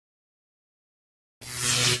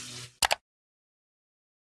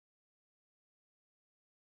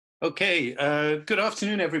Okay, good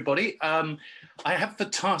afternoon, everybody. I have the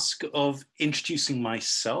task of introducing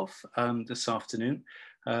myself this afternoon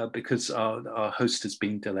because our host has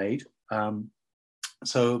been delayed.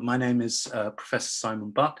 So my name is Professor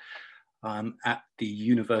Simon Butt. I'm at the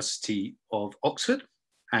University of Oxford,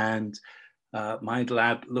 and my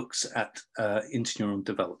lab looks at interneuron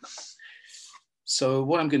development. So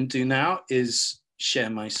what I'm going to do now is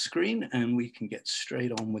share my screen, and we can get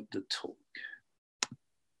straight on with the talk.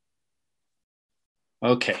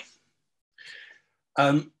 Okay.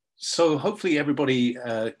 So hopefully everybody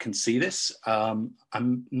can see this.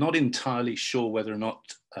 I'm not entirely sure whether or not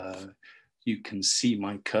you can see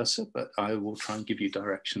my cursor, but I will try and give you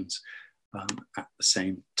directions at the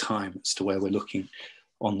same time as to where we're looking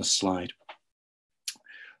on the slide.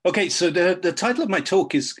 Okay, so the title of my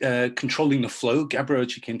talk is Controlling the Flow,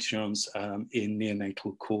 GABAergic Interneurons in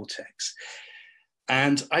Neonatal Cortex.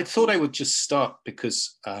 And I thought I would just start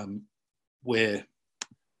because we're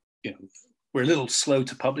a little slow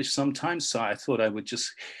to publish sometimes, so I thought I would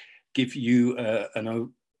just give you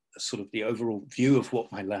sort of the overall view of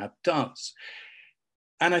what my lab does.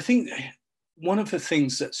 And I think one of the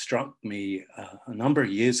things that struck me a number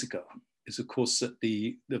of years ago is, of course, that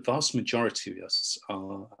the vast majority of us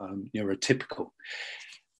are neurotypical.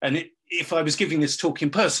 And if I was giving this talk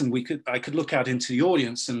in person, I could look out into the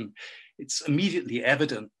audience, and it's immediately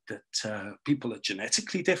evident that people are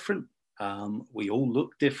genetically different. We all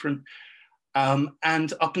look different.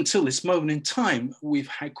 And up until this moment in time, we've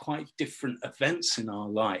had quite different events in our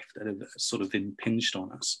life that have sort of impinged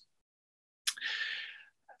on us.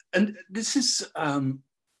 And this is,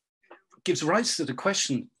 gives rise to the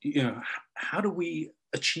question, how do we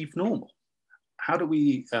achieve normal? How do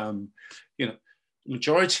we, the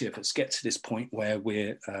majority of us get to this point where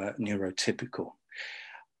we're neurotypical?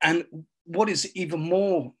 And what is even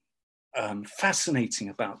more fascinating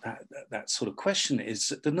about that sort of question is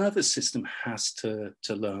that the nervous system has to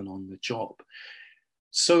learn on the job.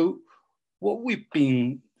 So what we've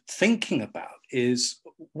been thinking about is,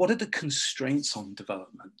 what are the constraints on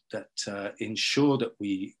development that ensure that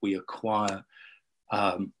we acquire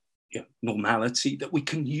normality, that we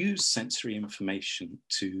can use sensory information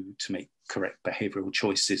to make correct behavioral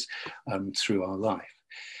choices through our life.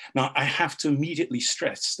 Now, I have to immediately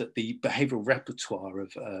stress that the behavioral repertoire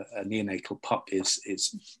of a neonatal pup is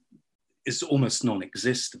almost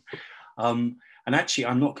non-existent. And actually,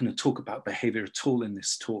 I'm not going to talk about behavior at all in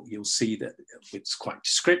this talk. You'll see that it's quite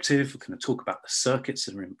descriptive. We're going to talk about the circuits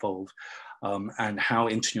that are involved and how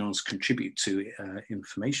interneurons contribute to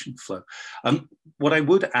information flow. What I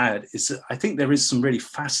would add is that I think there is some really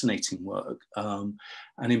fascinating work. And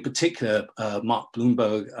in particular, Mark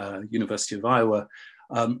Bloomberg, University of Iowa,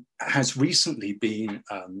 has recently been,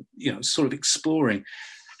 sort of exploring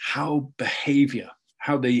how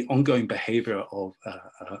the ongoing behavior of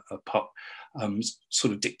a pup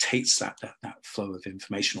sort of dictates that flow of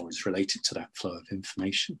information, or is related to that flow of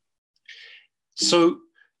information. So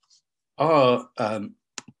our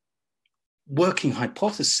working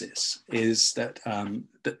hypothesis is that,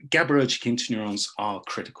 that GABAergic interneurons are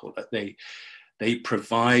critical, that they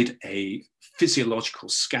provide a physiological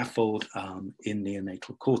scaffold in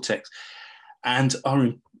neonatal cortex and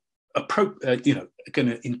are going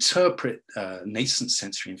to interpret nascent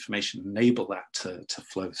sensory information, enable that to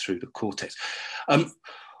flow through the cortex.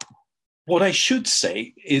 What I should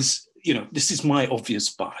say is, this is my obvious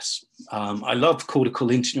bias. I love cortical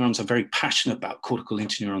interneurons. I'm very passionate about cortical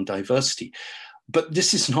interneuron diversity. But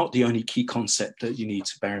this is not the only key concept that you need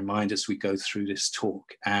to bear in mind as we go through this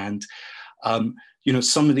talk. And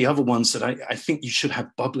some of the other ones that I think you should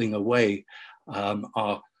have bubbling away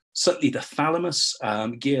are certainly the thalamus.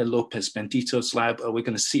 Lopez, Bendito's lab, we're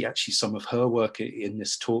going to see actually some of her work in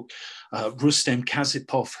this talk. Rustem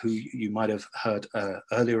Kazipov, who you might have heard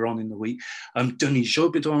earlier on in the week. Denis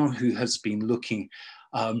Jobidon, who has been looking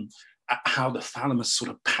at how the thalamus sort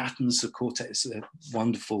of patterns the cortex. A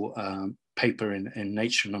wonderful paper in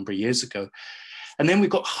Nature a number of years ago. And then we've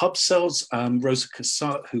got hub cells, Rosa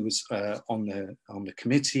Casat, who was on the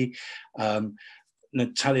committee,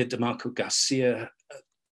 Natalia DeMarco Garcia.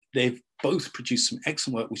 They've both produced some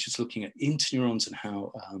excellent work, which is looking at interneurons and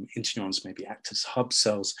how interneurons maybe act as hub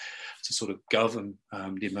cells to sort of govern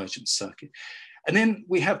the emergent circuit. And then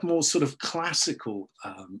we have more sort of classical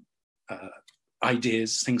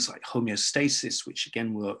ideas, things like homeostasis, which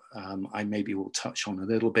again I maybe will touch on a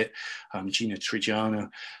little bit, Gina Trigiano,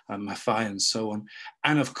 Maffei, and so on.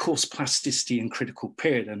 And of course, plasticity in critical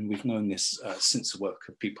period. And we've known this since the work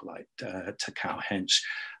of people like Takao Hench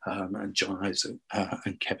and John Isaac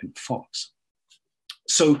and Kevin Fox.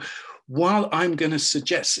 So while I'm going to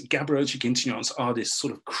suggest GABAergic interneurons are this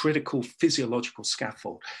sort of critical physiological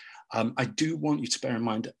scaffold, I do want you to bear in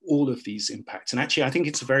mind all of these impacts. And actually, I think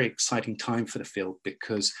it's a very exciting time for the field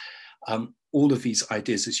because all of these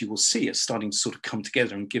ideas, as you will see, are starting to sort of come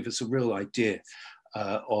together and give us a real idea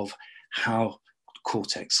of how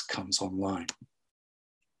cortex comes online.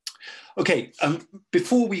 Okay,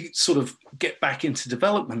 before we sort of get back into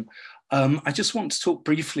development, I just want to talk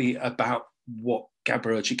briefly about what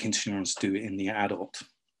GABAergic interneurons do in the adult.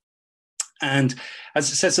 And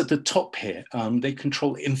as it says at the top here, they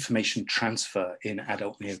control information transfer in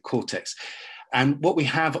adult neocortex. And what we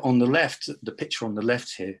have on the left, the picture on the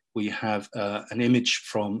left here, we have an image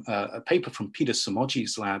from a paper from Peter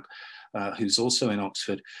Somogyi's lab, who's also in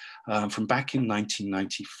Oxford, from back in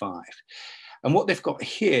 1995. And what they've got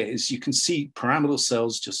here is you can see pyramidal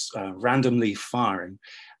cells just randomly firing.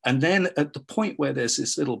 And then at the point where there's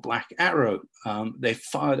this little black arrow, they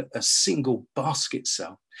fired a single basket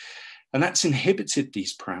cell. And that's inhibited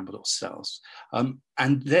these pyramidal cells.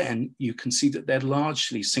 And then you can see that they're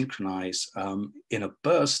largely synchronized in a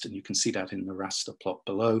burst, and you can see that in the raster plot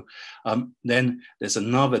below. Then there's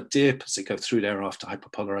another dip as they go through there after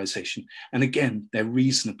hyperpolarization. And again, they're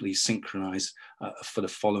reasonably synchronized for the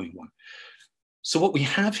following one. So what we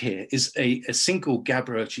have here is a single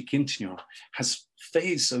GABAergic interneuron has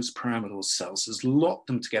phased those pyramidal cells, has locked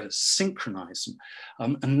them together, synchronized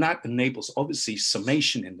them, and that enables obviously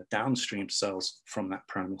summation in the downstream cells from that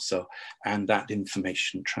pyramidal cell and that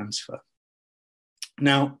information transfer.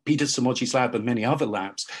 Now, Peter Somogyi's lab and many other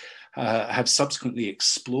labs have subsequently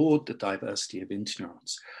explored the diversity of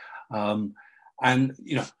interneurons. And,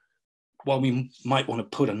 you know, while we might want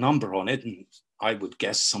to put a number on it, and I would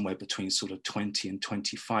guess somewhere between sort of 20 and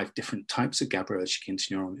 25 different types of GABAergic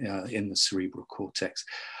interneuron in the cerebral cortex.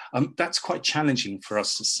 That's quite challenging for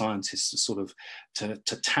us as scientists to sort of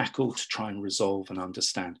to tackle, to try and resolve and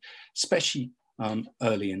understand, especially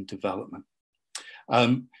early in development.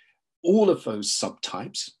 All of those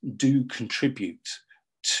subtypes do contribute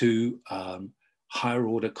to higher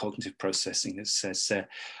order cognitive processing, as says there.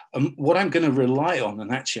 What I'm going to rely on,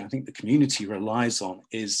 and actually I think the community relies on,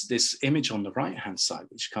 is this image on the right-hand side,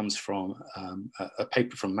 which comes from a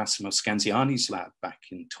paper from Massimo Scanziani's lab back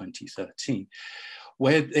in 2013,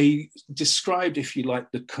 where they described, if you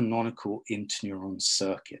like, the canonical interneuron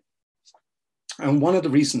circuit. And one of the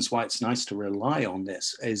reasons why it's nice to rely on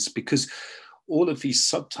this is because all of these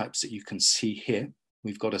subtypes that you can see here,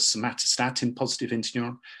 we've got a somatostatin positive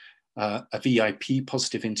interneuron, a VIP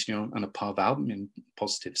positive interneuron, and a parvalbumin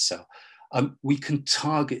positive cell. We can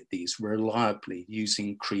target these reliably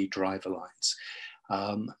using Cree driver lines.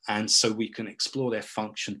 And so we can explore their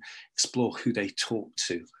function, explore who they talk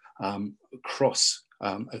to across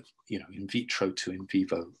in vitro to in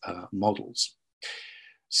vivo models.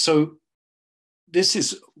 So this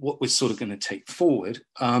is what we're sort of going to take forward.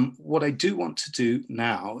 What I do want to do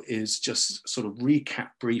now is just sort of recap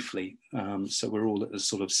briefly, so we're all at the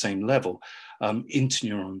sort of same level,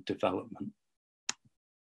 interneuron development.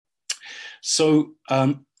 So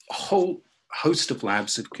a whole host of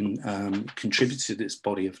labs have contributed to this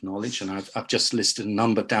body of knowledge, and I've just listed a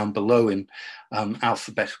number down below in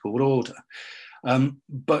alphabetical order.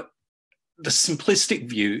 But the simplistic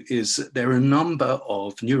view is that there are a number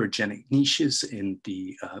of neurogenic niches in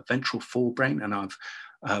the ventral forebrain, and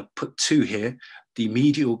I've put two here, the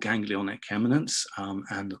medial ganglionic eminence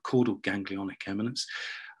and the caudal ganglionic eminence,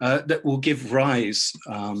 that will give rise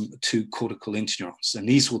to cortical interneurons. And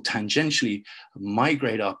these will tangentially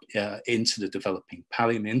migrate up into the developing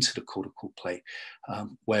pallium, into the cortical plate,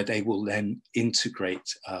 where they will then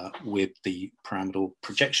integrate with the pyramidal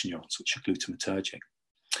projection neurons, which are glutamatergic.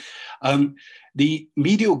 The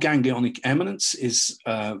medial ganglionic eminence is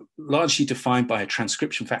largely defined by a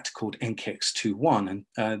transcription factor called NKX21.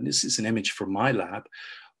 And this is an image from my lab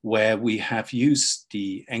where we have used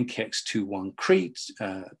the NKX21 Cree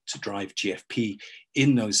to drive GFP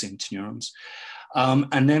in those interneurons.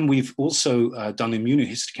 And then we've also done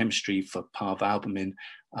immunohistochemistry for parvalbumin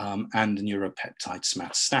and the neuropeptide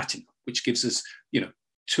somatostatin, which gives us,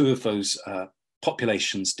 two of those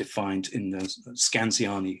populations defined in the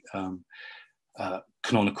Scanziani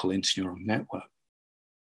canonical interneuron network.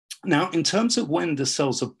 Now, in terms of when the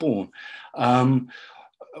cells are born,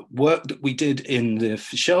 work that we did in the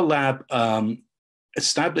Fischel lab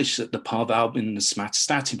established that the parvalbumin and the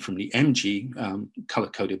somatostatin from the Emcee,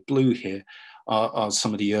 color-coded blue here, are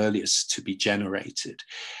some of the earliest to be generated.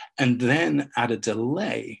 And then at a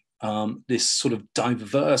delay, this sort of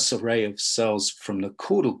diverse array of cells from the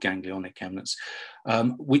caudal ganglionic eminence,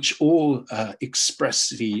 which all express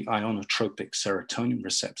the ionotropic serotonin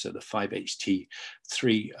receptor, the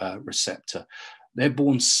 5-HT3 receptor. They're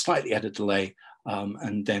born slightly at a delay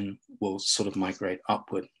and then will sort of migrate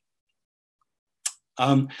upward.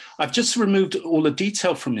 I've just removed all the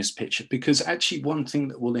detail from this picture because actually one thing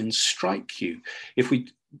that will then strike you, if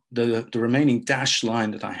the remaining dashed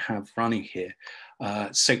line that I have running here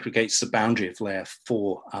segregates the boundary of layer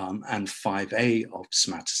 4 and 5A of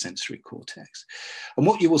somatosensory cortex. And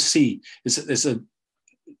what you will see is that there's a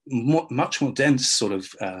much more dense sort of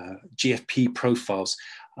GFP profiles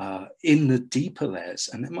in the deeper layers,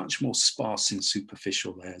 and they're much more sparse in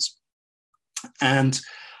superficial layers. And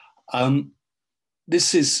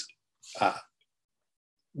this is,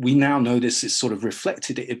 we now know this is sort of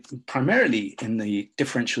reflected primarily in the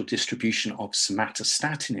differential distribution of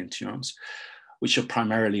somatostatin interneurons, which are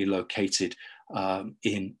primarily located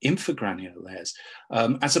in infragranular layers,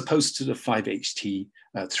 as opposed to the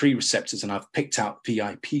 5-HT3 receptors. And I've picked out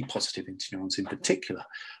VIP positive interneurons in particular,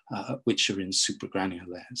 which are in supragranular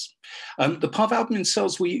layers. The parvalbumin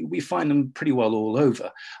cells, we find them pretty well all over.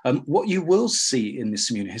 What you will see in this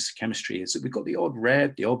immunohistochemistry is that we've got the odd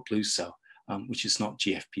red, the odd blue cell, which is not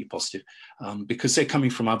GFP positive, because they're coming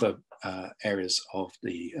from other areas of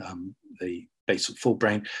the basal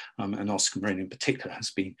forebrain, and Oscar Marin in particular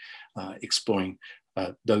has been exploring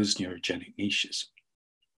those neurogenic niches.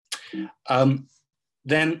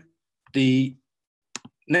 Then the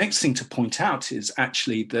next thing to point out is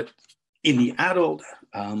actually that in the adult,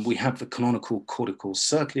 we have the canonical cortical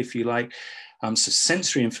circuit, if you like. So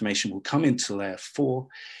sensory information will come into layer 4.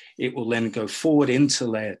 It will then go forward into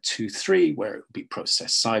layer 2, 3, where it will be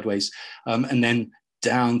processed sideways, and then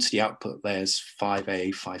down to the output layers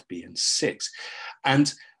 5A, 5B, and 6.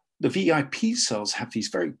 And the VIP cells have these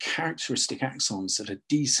very characteristic axons that are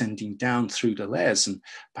descending down through the layers and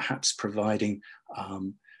perhaps providing a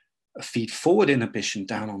feed forward inhibition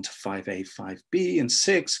down onto 5A, 5B, and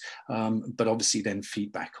 6, but obviously then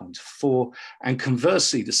feedback onto 4. And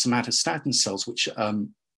conversely, the somatostatin cells, which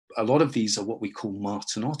a lot of these are what we call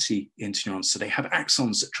Martinotti interneurons. So they have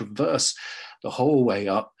axons that traverse the whole way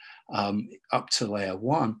up to layer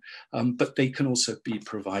 1, but they can also be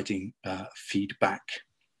providing feedback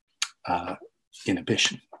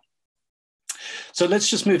inhibition. So let's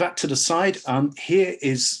just move back to the side. Here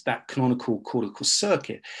is that canonical cortical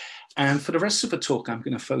circuit. And for the rest of the talk, I'm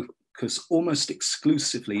going to focus almost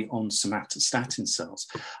exclusively on somatostatin cells.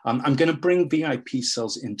 I'm going to bring VIP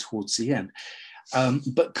cells in towards the end.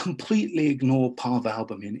 But completely ignore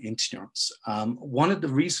parvalbumin interneurons. One of the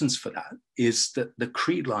reasons for that is that the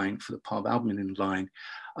Cree line for the parvalbumin line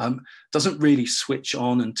doesn't really switch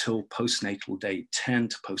on until postnatal day 10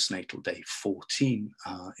 to postnatal day 14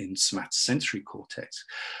 in somatosensory cortex.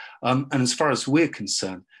 And as far as we're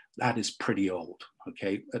concerned, that is pretty old,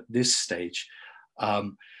 okay? At this stage,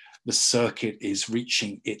 the circuit is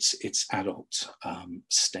reaching its adult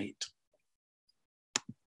state.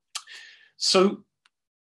 So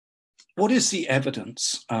what is the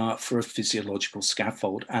evidence for a physiological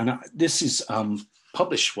scaffold? And this is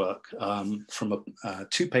published work from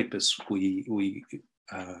 2 papers we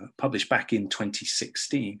published back in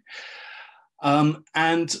 2016.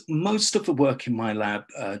 And most of the work in my lab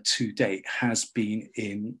to date has been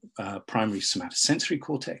in primary somatosensory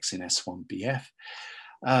cortex in S1BF.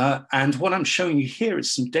 And what I'm showing you here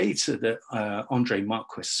is some data that Andre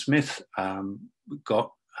Marquez Smith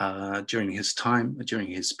got during his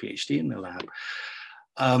PhD in the lab,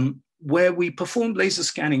 where we performed laser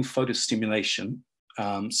scanning photostimulation.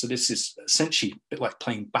 So this is essentially a bit like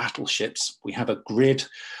playing battleships. We have a grid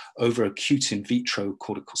over acute in vitro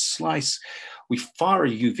cortical slice. We fire a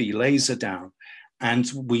UV laser down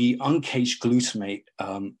and we uncage glutamate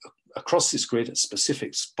across this grid at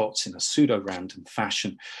specific spots in a pseudo-random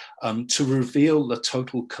fashion to reveal the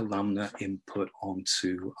total columnar input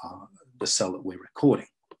onto the cell that we're recording.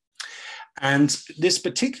 And this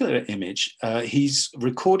particular image, he's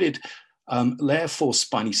recorded layer 4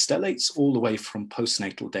 spiny stellates all the way from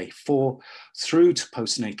postnatal day 4 through to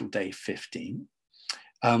postnatal day 15.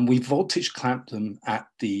 We voltage clamped them at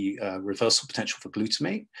the reversal potential for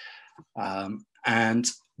glutamate. And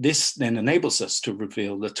this then enables us to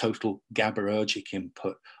reveal the total GABAergic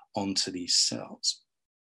input onto these cells.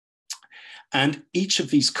 And each of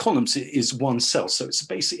these columns is one cell. So it's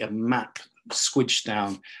basically a map squidged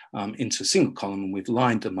down into a single column, and we've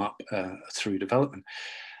lined them up through development.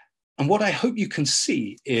 And what I hope you can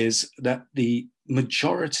see is that the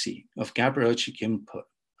majority of GABAergic input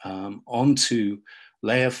onto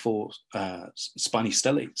layer 4 spiny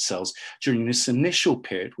stellate cells during this initial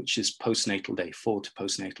period, which is postnatal day 4 to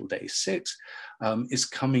postnatal day 6, is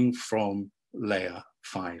coming from layer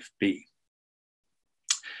 5B.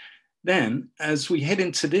 Then, as we head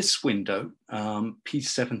into this window,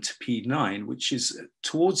 P7 to P9, which is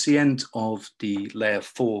towards the end of the layer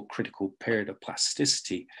 4 critical period of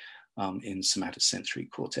plasticity in somatosensory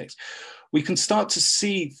cortex, we can start to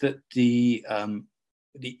see that the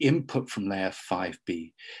input from layer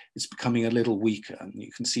 5B is becoming a little weaker, and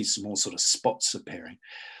you can see some more sort of spots appearing.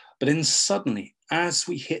 But then suddenly, as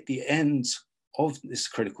we hit the end of this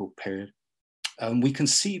critical period, we can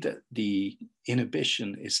see that the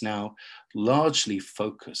inhibition is now largely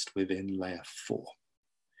focused within layer 4.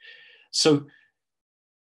 So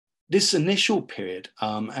this initial period,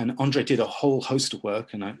 and Andre did a whole host of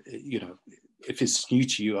work, and if it's new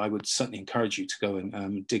to you, I would certainly encourage you to go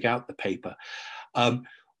and dig out the paper.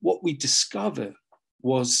 What we discovered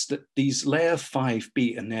was that these layer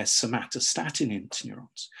 5B and their somatostatin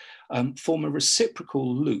interneurons form a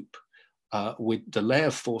reciprocal loop with the layer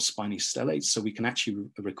 4 spiny stellates, so we can actually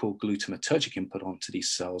record glutamatergic input onto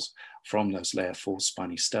these cells from those layer 4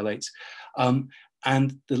 spiny stellates.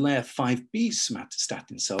 And the layer 5B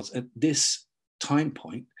somatostatin cells at this time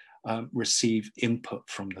point receive input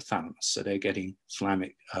from the thalamus, so they're getting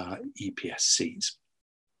thalamic EPSCs.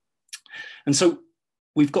 And so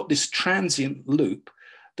we've got this transient loop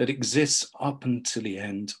that exists up until the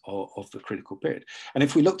end of the critical period. And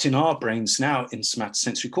if we looked in our brains now in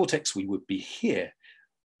somatosensory cortex, we would be here.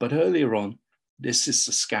 But earlier on, this is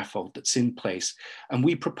the scaffold that's in place. And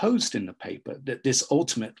we proposed in the paper that this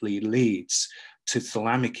ultimately leads to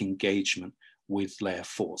thalamic engagement with layer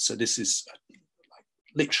 4. So this is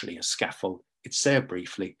literally a scaffold. It's there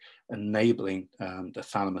briefly, enabling the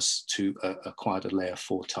thalamus to acquire the layer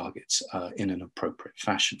 4 targets in an appropriate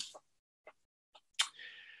fashion.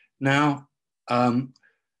 Now,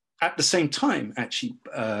 at the same time, actually,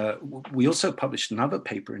 we also published another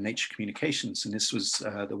paper in Nature Communications, and this was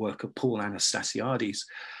the work of Paul Anastasiades,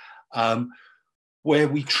 where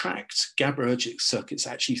we tracked GABAergic circuits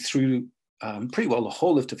actually through pretty well the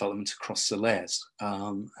whole of development across the layers.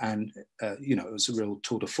 It was a real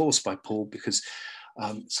tour de force by Paul because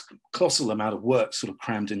it's a colossal amount of work sort of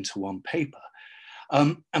crammed into one paper.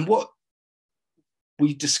 And what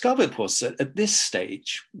we discovered was that at this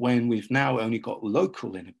stage, when we've now only got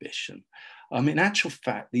local inhibition, in actual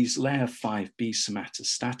fact, these layer 5B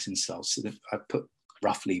somatostatin cells, so that I put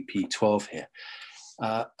roughly P12 here,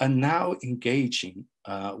 are now engaging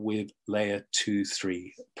with layer 2-3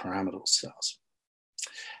 pyramidal cells.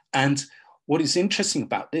 And what is interesting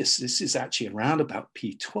about this is actually around about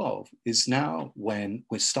P12 is now when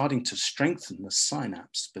we're starting to strengthen the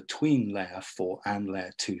synapse between layer 4 and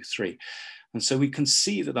layer 2-3. And so we can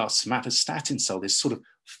see that our somatostatin cell is sort of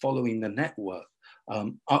following the network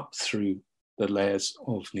up through the layers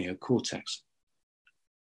of neocortex.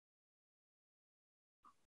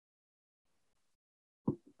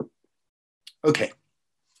 Okay.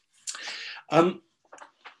 And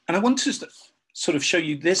I want to sort of show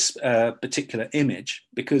you this particular image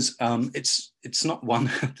because it's not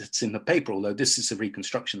one that's in the paper, although this is a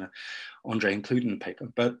reconstruction that Andre included in the paper,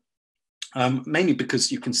 but mainly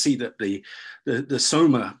because you can see that the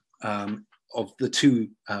soma of the two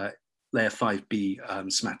layer 5B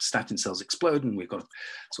somatostatin cells explode, and we've got a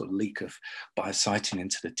sort of leak of biocytin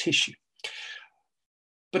into the tissue.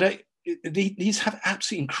 But these have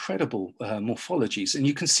absolutely incredible morphologies, and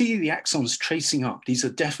you can see the axons tracing up. These are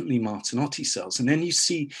definitely Martinotti cells, and then you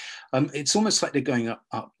see it's almost like they're going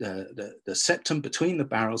up the septum between the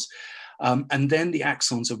barrels, and then the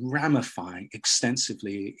axons are ramifying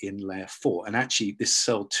extensively in layer 4. And actually, this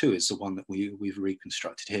cell 2 is the one that we've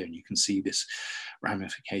reconstructed here, and you can see this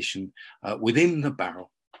ramification within the barrel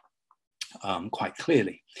quite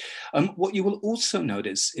clearly. What you will also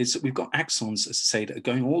notice is that we've got axons, as I say, that are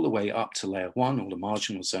going all the way up to layer 1 or the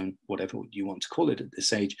marginal zone, whatever you want to call it at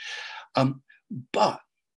this age. But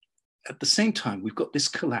at the same time, we've got this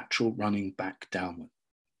collateral running back downward.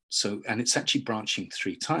 So, and it's actually branching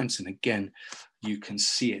 3 times. And again, you can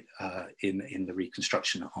see it in the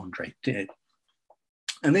reconstruction that Andre did.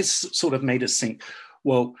 And this sort of made us think,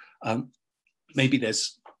 well, maybe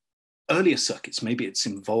there's earlier circuits, maybe it's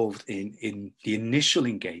involved in the initial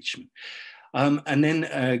engagement. And then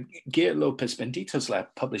Lopez Bendito's lab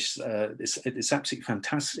published this absolutely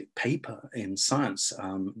fantastic paper in Science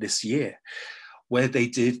this year, where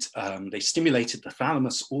they stimulated the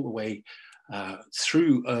thalamus all the way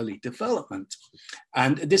through early development.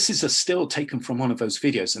 And this is a still taken from one of those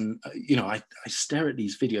videos. And, I stare at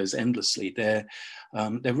these videos endlessly. They're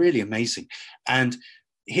really amazing. And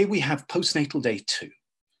here we have postnatal day 2.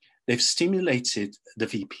 they've stimulated the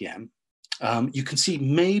VPM. You can see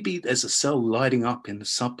maybe there's a cell lighting up in the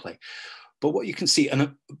subplate. But what you can see,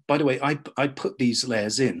 and by the way, I put these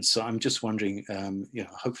layers in, so I'm just wondering,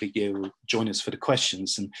 hopefully Gia will join us for the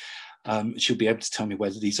questions, and she'll be able to tell me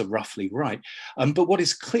whether these are roughly right. But what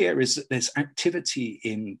is clear is that there's activity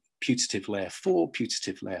in putative layer 4,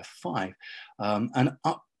 putative layer 5, and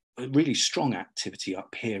really strong activity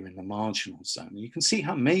up here in the marginal zone. You can see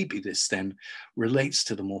how maybe this then relates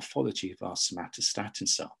to the morphology of our somatostatin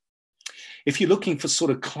cell. If you're looking for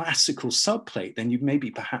sort of classical subplate, then you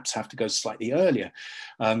maybe perhaps have to go slightly earlier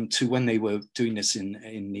to when they were doing this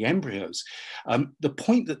in the embryos. The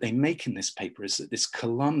point that they make in this paper is that this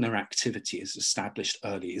columnar activity is established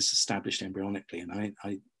early, is established embryonically, and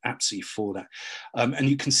I absolutely for that. And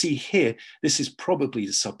you can see here, this is probably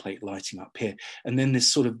the subplate lighting up here, and then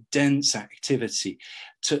this sort of dense activity.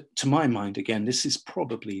 To my mind, again, this is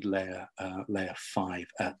probably layer 5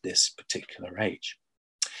 at this particular age.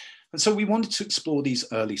 And so we wanted to explore these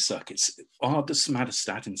early circuits. Are the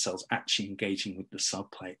somatostatin cells actually engaging with the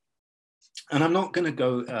subplate? And I'm not going to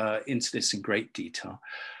go into this in great detail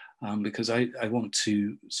because I want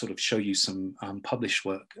to sort of show you some published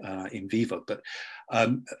work in vivo. But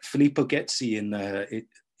Filippo Getzi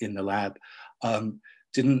in the lab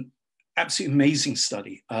did an absolutely amazing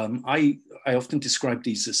study. I often describe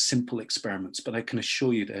these as simple experiments, but I can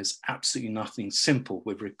assure you there's absolutely nothing simple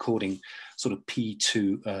with recording sort of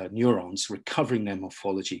P2 neurons, recovering their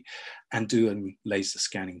morphology, and doing laser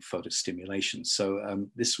scanning photostimulation. So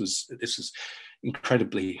this was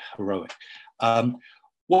incredibly heroic.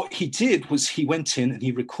 What he did was he went in and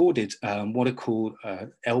he recorded what are called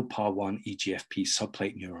LPAR1 EGFP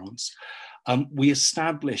subplate neurons. We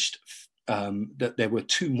established that there were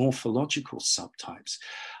two morphological subtypes.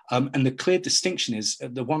 And the clear distinction is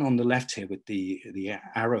the one on the left here with the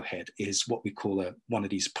arrowhead is what we call one of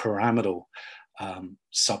these pyramidal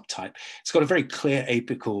subtype. It's got a very clear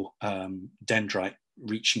apical dendrite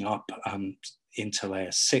reaching up into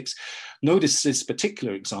layer 6. Notice this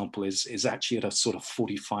particular example is actually at a sort of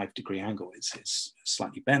 45-degree angle. It's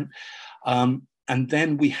slightly bent. And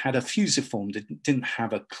then we had a fusiform that didn't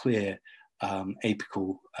have a clear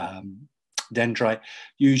apical dendrite,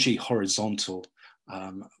 usually horizontal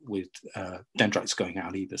with dendrites going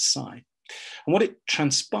out either side. And what it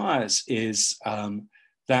transpires is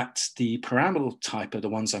that the pyramidal type are the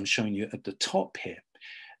ones I'm showing you at the top here.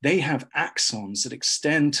 They have axons that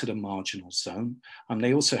extend to the marginal zone, and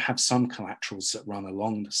they also have some collaterals that run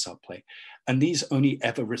along the subplate. And these only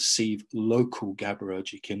ever receive local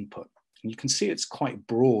GABAergic input. And you can see it's quite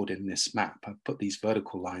broad in this map. I've put these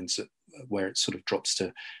vertical lines where it sort of drops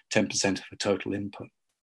to 10% of the total input.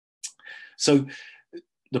 So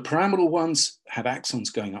the pyramidal ones have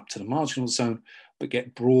axons going up to the marginal zone, but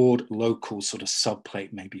get broad local sort of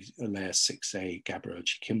subplate, maybe a layer 6A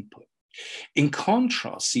GABAergic input. In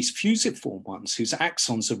contrast, these fusiform ones whose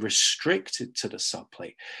axons are restricted to the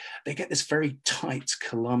subplate, they get this very tight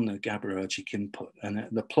columnar GABAergic input. And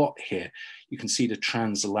the plot here, you can see the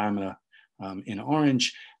translaminar in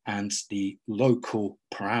orange and the local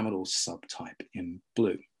pyramidal subtype in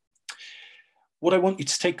blue. What I want you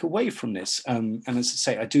to take away from this, and as I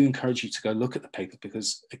say, I do encourage you to go look at the paper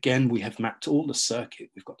because, again, we have mapped all the circuit.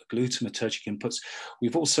 We've got the glutamatergic inputs.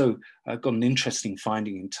 We've also got an interesting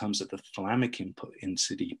finding in terms of the thalamic input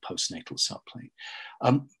into the postnatal subplate.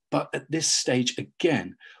 But at this stage,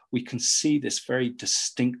 again, we can see this very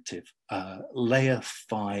distinctive layer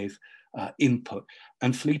 5 input.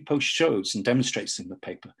 And Filippo shows and demonstrates in the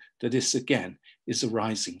paper that this, again, is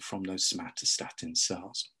arising from those somatostatin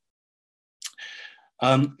cells.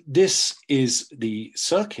 This is the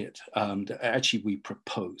circuit that actually we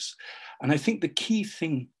propose. And I think the key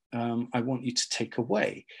thing I want you to take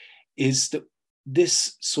away is that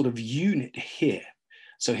this sort of unit here,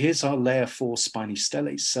 so here's our layer 4 spiny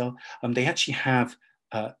stellate cell, they actually have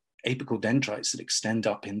apical dendrites that extend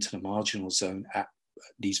up into the marginal zone at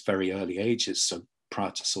these very early ages, so prior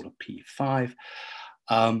to sort of P5.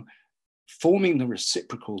 Forming the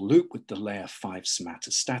reciprocal loop with the layer 5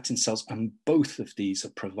 somatostatin cells, and both of these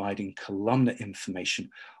are providing columnar information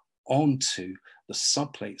onto the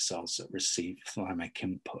subplate cells that receive thalamic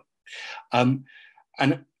input. And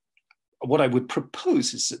what I would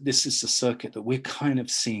propose is that this is the circuit that we're kind of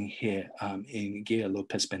seeing here in Gia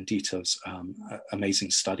Lopez Bendito's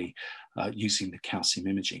amazing study using the calcium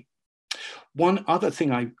imaging. One other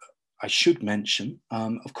thing I should mention,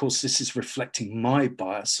 of course, this is reflecting my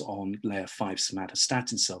bias on layer 5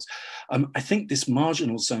 somatostatin cells. I think this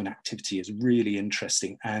marginal zone activity is really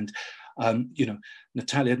interesting. And,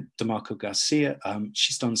 Natalia DeMarco Garcia,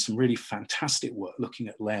 she's done some really fantastic work looking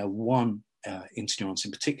at layer 1 interneurons,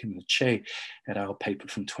 in particular Che et al. Paper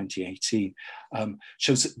from 2018,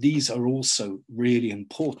 shows that these are also really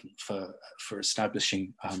important for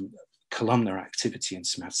establishing columnar activity in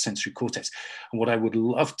somatosensory cortex. And what I would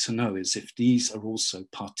love to know is if these are also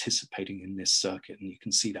participating in this circuit, and you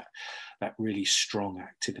can see that really strong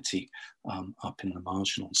activity up in the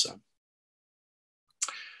marginal zone.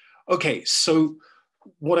 Okay, so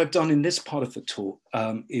what I've done in this part of the talk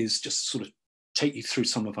is just sort of take you through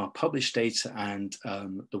some of our published data and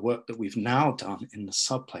the work that we've now done in the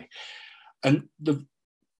subplay. And the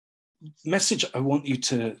message I want you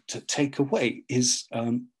to take away is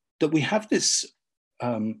that we have this,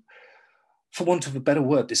 for want of a better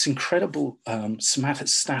word, this incredible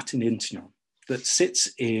somatostatin interneuron that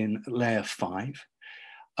sits in layer 5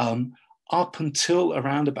 up until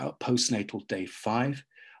around about postnatal day 5.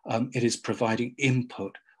 It is providing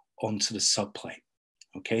input onto the subplate,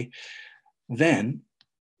 okay? Then,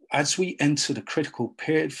 as we enter the critical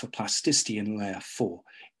period for plasticity in layer 4,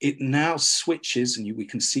 it now switches, and we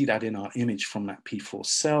can see that in our image from that P4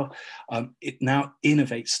 cell, it now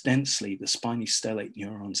innervates densely the spiny stellate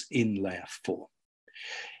neurons in layer 4.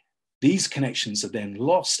 These connections are then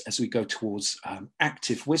lost as we go towards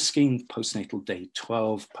active whisking, postnatal day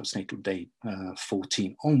 12, postnatal day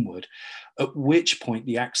 14 onward, at which point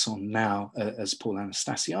the axon now, as Paul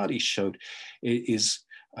Anastasiades showed, is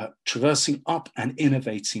traversing up and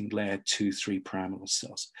innervating layer 2-3 pyramidal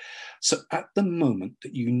cells. So at the moment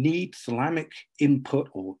that you need thalamic input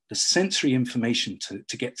or the sensory information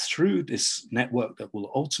to get through this network that will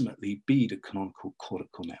ultimately be the canonical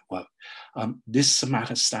cortical network, this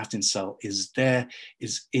somatostatin cell is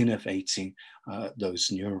innervating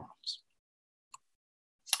those neurons.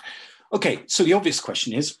 Okay, so the obvious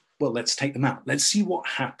question is, well, let's take them out. Let's see what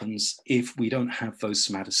happens if we don't have those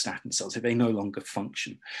somatostatin cells, if they no longer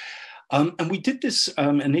function. And we did this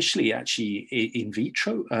initially actually in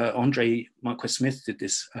vitro. Andre Marquez-Smith did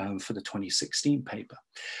this for the 2016 paper.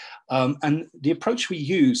 And the approach we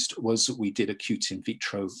used was we did acute in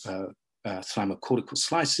vitro thalamocortical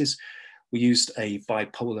slices. We used a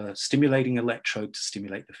bipolar stimulating electrode to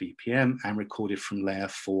stimulate the VPM and recorded from layer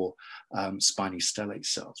 4 spiny stellate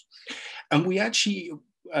cells. And we actually,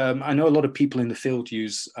 I know a lot of people in the field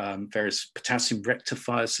use various potassium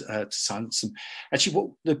rectifiers to silence them. Actually,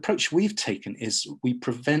 what the approach we've taken is we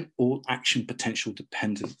prevent all action potential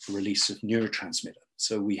dependent release of neurotransmitter.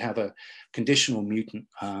 So we have a conditional mutant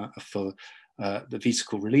for the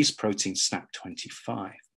vesicle release protein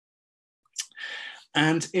SNAP25.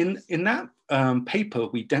 And in that paper,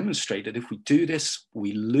 we demonstrated if we do this,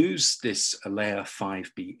 we lose this layer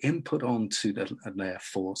 5B input onto the layer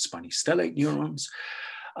 4 spiny stellate neurons.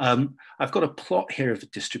 I've got a plot here of the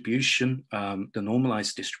distribution, the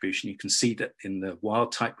normalized distribution. You can see that in the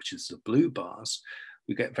wild type, which is the blue bars,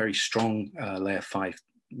 we get very strong layer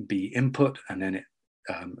 5B input, and then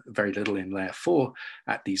very little in layer 4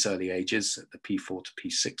 at these early ages, at the P4 to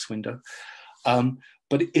P6 window.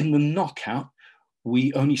 But in the knockout,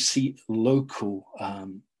 we only see local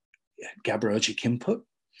GABAergic input.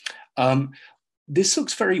 This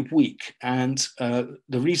looks very weak, and the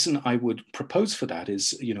reason I would propose for that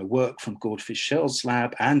is, work from Gord Fischel's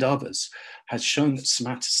lab and others has shown that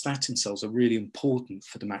somatostatin cells are really important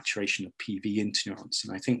for the maturation of PV interneurons.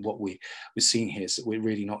 And I think what we're seeing here is that we're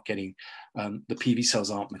really not getting, the PV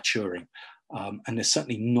cells aren't maturing. And they're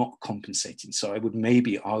certainly not compensating. So I would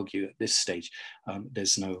maybe argue at this stage,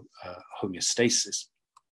 there's no homeostasis.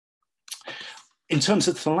 In terms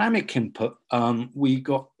of thalamic input, we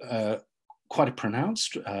got quite a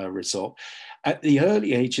pronounced result. At the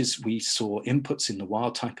early ages, we saw inputs in the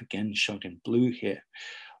wild type, again shown in blue here.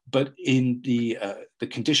 But in the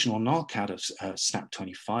conditional knockout of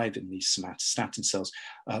SNAP25 in these somatostatin cells,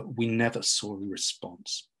 we never saw a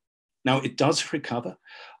response. Now, it does recover.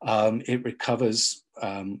 It recovers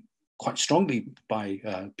quite strongly by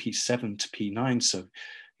P7 to P9. So,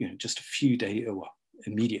 just a few days, or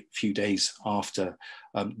immediate few days after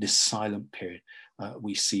this silent period,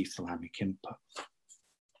 we see thalamic input.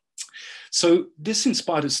 So this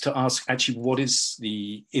inspired us to ask, actually, what is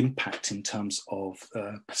the impact in terms of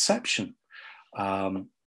perception in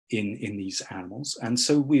these animals? And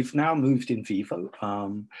so we've now moved in vivo.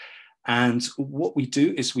 And what we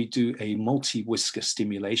do is we do a multi-whisker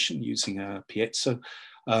stimulation using a piezo.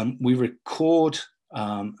 We record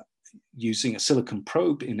using a silicon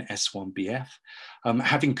probe in S1BF,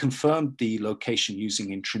 having confirmed the location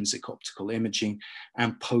using intrinsic optical imaging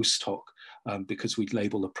and post hoc, because we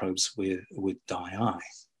label the probes with dye.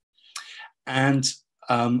 And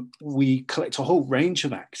we collect a whole range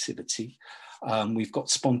of activity. We've got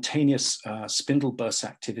spontaneous spindle burst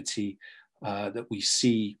activity that we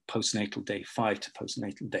see postnatal day 5 to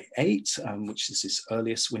postnatal day 8, which is this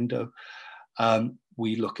earliest window.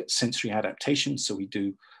 We look at sensory adaptation, so we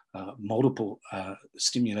do multiple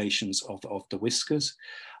stimulations of the whiskers.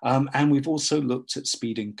 And we've also looked at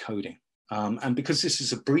speed encoding. And because this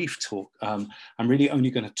is a brief talk, I'm really only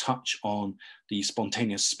going to touch on the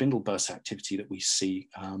spontaneous spindle burst activity that we see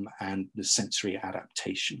and the sensory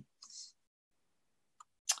adaptation.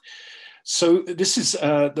 So this is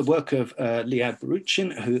the work of Liad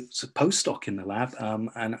Baruchin, who's a postdoc in the lab.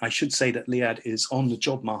 And I should say that Liad is on the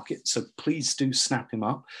job market, so please do snap him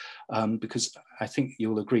up, because I think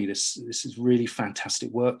you'll agree this is really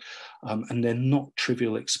fantastic work, and they're not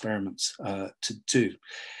trivial experiments to do.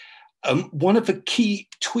 One of the key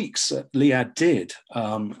tweaks that Liad did,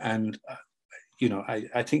 you know,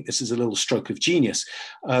 I think this is a little stroke of genius,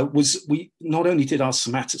 was we not only did our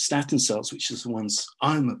somatostatin cells, which is the ones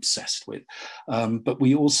I'm obsessed with, but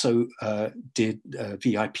we also did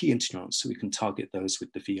VIP interneurons, so we can target those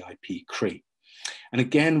with the VIP CRE. And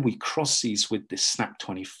again, we cross these with this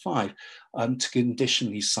SNAP25 to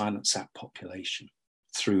conditionally silence that population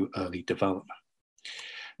through early development.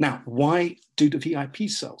 Now, why do the VIP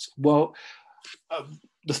cells? Well,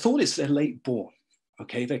 the thought is they're late born.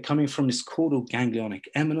 Okay, they're coming from this caudal ganglionic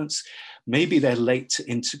eminence. Maybe they're late to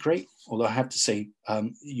integrate, although I have to say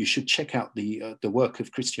you should check out the work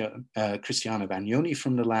of Cristiano Vagnoni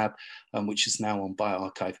from the lab, which is now on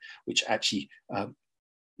bioRxiv, which actually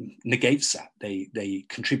negates that. They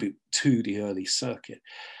contribute to the early circuit.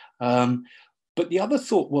 But the other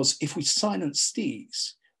thought was, if we silence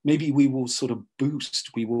these, maybe we will sort of boost,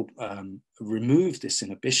 we will remove this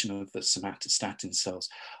inhibition of the somatostatin cells,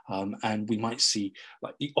 and we might see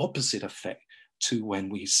like the opposite effect to when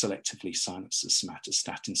we selectively silence the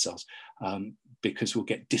somatostatin cells, because we'll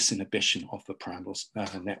get disinhibition of the pyramidal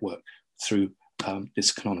network through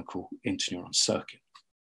this canonical interneuron circuit.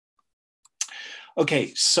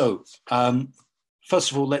 Okay, so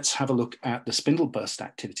first of all, let's have a look at the spindle burst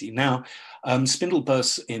activity. Now, spindle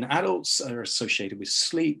bursts in adults are associated with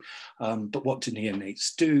sleep, but what do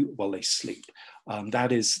neonates do? Well, they sleep.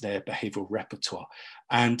 That is their behavioral repertoire.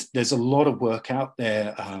 And there's a lot of work out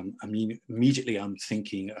there. I mean, immediately I'm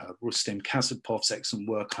thinking Rustem Kazapov's excellent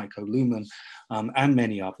work, Heiko Luhmann, and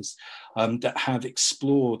many others that have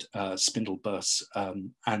explored spindle bursts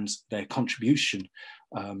and their contribution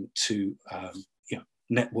to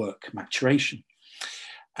network maturation.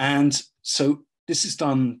 And so this is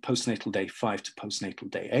done postnatal day 5 to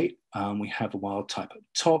postnatal day 8. We have a wild type at the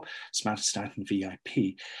top, somatostatin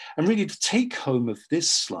VIP. And really the take home of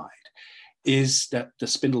this slide is that the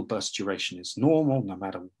spindle burst duration is normal, no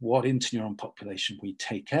matter what interneuron population we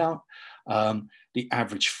take out. The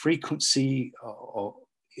average frequency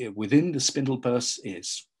within the spindle burst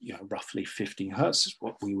is roughly 15 Hertz, is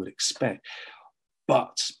what we would expect.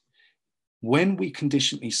 But when we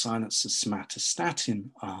conditionally silence the somatostatin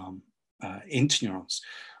interneurons,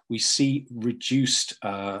 we see reduced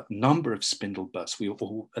number of spindle bursts.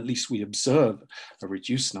 Or at least we observe a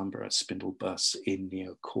reduced number of spindle bursts in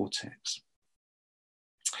neocortex.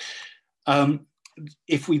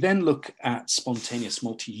 If we then look at spontaneous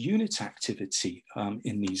multi-unit activity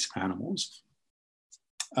in these animals,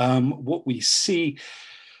 what we see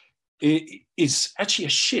is actually a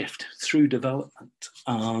shift through development.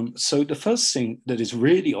 So the first thing that is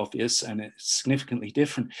really obvious, and it's significantly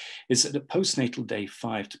different, is that at postnatal day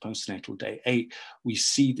 5 to postnatal day 8, we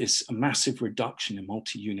see this massive reduction in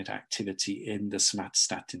multi-unit activity in the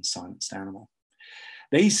somatostatin silenced animal.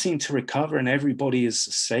 They seem to recover, and everybody is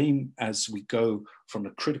the same as we go from the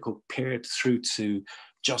critical period through to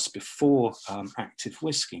just before active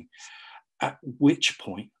whisking, at which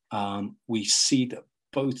point we see that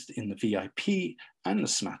both in the VIP and the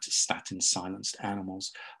somatostatin silenced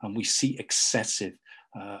animals, and we see excessive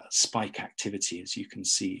spike activity, as you can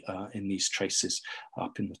see in these traces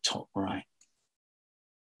up in the top right.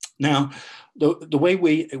 Now, the way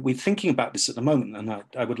we're thinking about this at the moment, and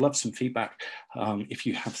I would love some feedback if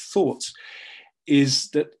you have thoughts, is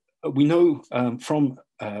that we know from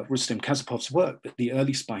Rustem Kazapov's work that the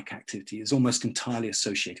early spike activity is almost entirely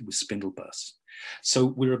associated with spindle bursts. So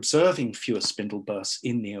we're observing fewer spindle bursts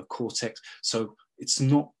in neocortex. So it's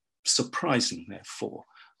not surprising, therefore,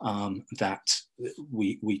 that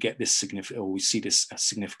we get this significant, or we see this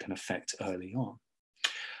significant effect early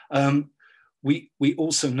on. We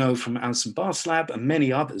also know from Alison Barth's lab and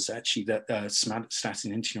many others actually that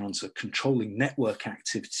somatostatin interneurons are controlling network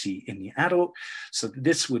activity in the adult. So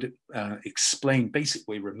this would explain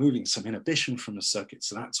basically removing some inhibition from the circuit.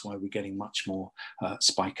 So that's why we're getting much more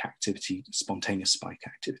spike activity, spontaneous spike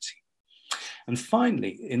activity. And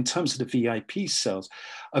finally, in terms of the VIP cells,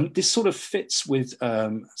 this sort of fits with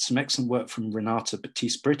some excellent work from Renata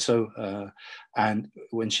Batiste-Brito and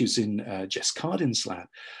when she was in Jess Cardin's lab,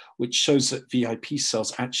 which shows that VIP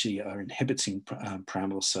cells actually are inhibiting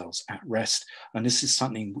pyramidal cells at rest. And this is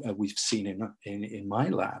something we've seen in my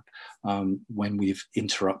lab when we've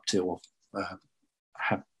interrupted or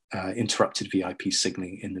have interrupted VIP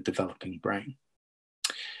signaling in the developing brain.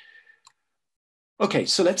 Okay,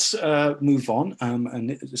 so let's move on. And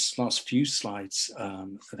this last few slides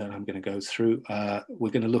that I'm going to go through,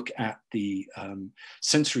 we're going to look at the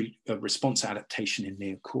sensory response adaptation in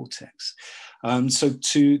neocortex. So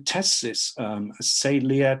to test this, say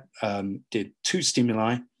Leah did 2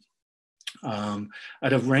 stimuli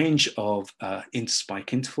at a range of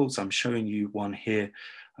interspike intervals. I'm showing you one here,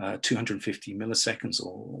 250 milliseconds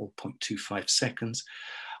or 0.25 seconds.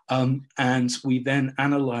 And we then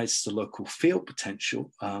analyze the local field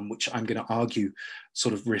potential, which I'm going to argue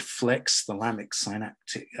sort of reflects the thalamic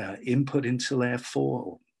synaptic input into layer 4,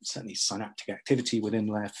 or certainly synaptic activity within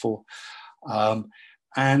layer 4.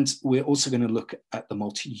 And we're also going to look at the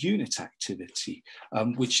multi-unit activity,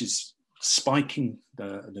 which is spiking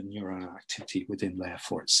the neuronal activity within layer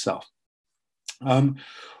 4 itself.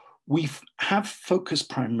 We have focused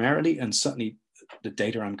primarily, and certainly the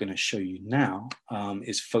data I'm going to show you now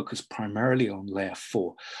is focused primarily on layer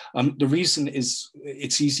 4. The reason is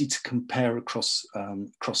it's easy to compare across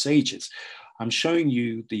ages. I'm showing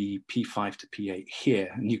you the P5 to P8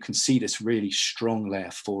 here, and you can see this really strong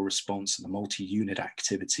layer 4 response and the multi-unit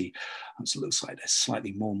activity. So it looks like there's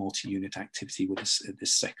slightly more multi-unit activity with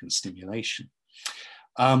this second stimulation.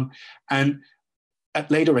 And at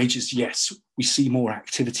later ages, yes, we see more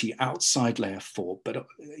activity outside layer 4, but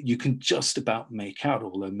you can just about make out,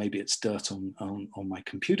 although maybe it's dirt on my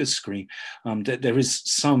computer screen, that there is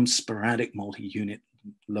some sporadic multi-unit,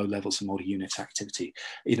 low levels of multi-unit activity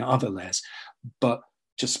in other layers, but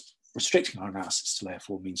just restricting our analysis to layer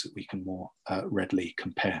 4 means that we can more readily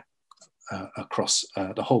compare across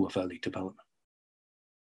the whole of early development.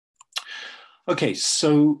 Okay,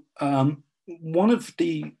 so one of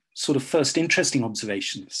the sort of first interesting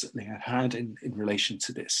observations that they had in relation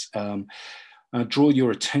to this. Draw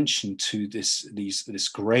your attention to this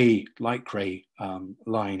gray, light gray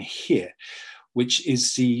line here, which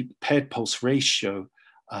is the paired pulse ratio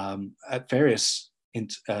at various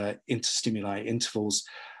interstimuli intervals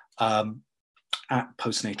at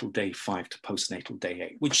postnatal day 5 to postnatal day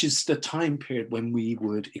 8, which is the time period when we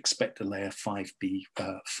would expect the layer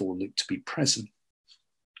 5B4 loop to be present.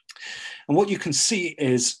 And what you can see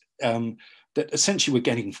is that essentially we're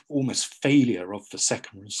getting almost failure of the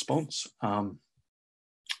second response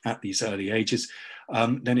at these early ages.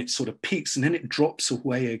 Then it sort of peaks and then it drops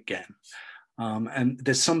away again. And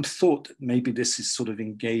there's some thought that maybe this is sort of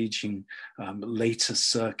engaging later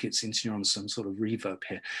circuits, interneurons, some sort of reverb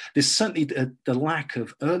here. There's certainly the lack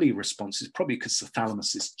of early responses, probably because the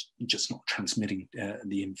thalamus is just not transmitting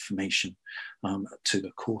the information to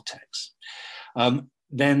the cortex.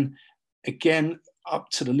 Then again, up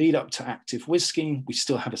to the lead up to active whisking, we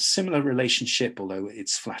still have a similar relationship, although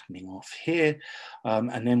it's flattening off here.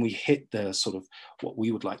 And then we hit the sort of what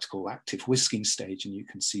we would like to call active whisking stage, and you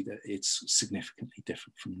can see that it's significantly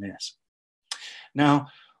different from this. Now,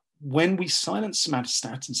 when we silence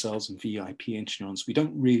somatostatin cells and VIP interneurons, we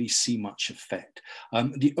don't really see much effect.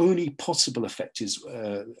 The only possible effect is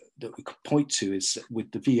that we could point to is that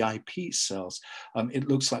with the VIP cells, it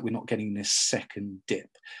looks like we're not getting this second dip.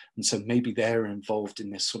 And so maybe they're involved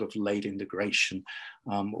in this sort of late integration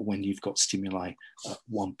when you've got stimuli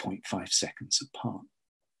 1.5 seconds apart.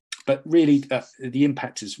 But really, the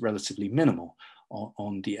impact is relatively minimal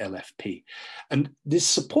on the LFP. And this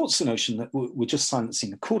supports the notion that we're just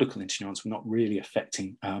silencing the cortical interneurons, we're not really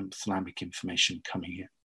affecting thalamic information coming in.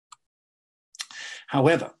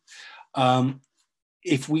 However,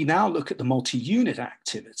 if we now look at the multi-unit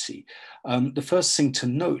activity, the first thing to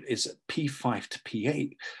note is at P5 to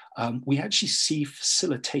P8, we actually see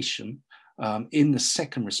facilitation in the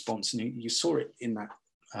second response, and you saw it in that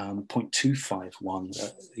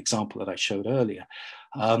 0.251 example that I showed earlier.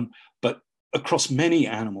 But across many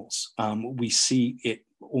animals, we see it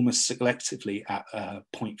almost selectively at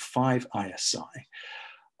 0.5 ISI.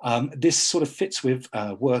 This sort of fits with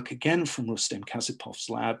work again from Rustem Kazipov's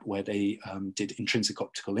lab, where they did intrinsic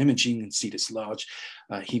optical imaging and see this large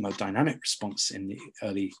hemodynamic response in the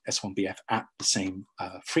early S1BF at the same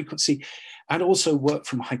frequency, and also work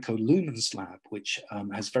from Heiko Luhmann's lab, which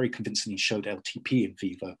has very convincingly showed LTP in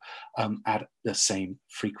vivo at the same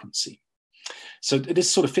frequency. So this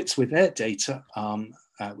sort of fits with their data,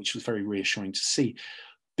 which was very reassuring to see,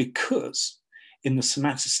 because in the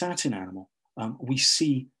somatostatin animal, we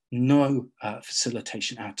see no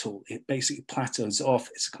facilitation at all. It basically plateaus off.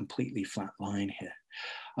 It's a completely flat line here.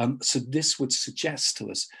 So this would suggest to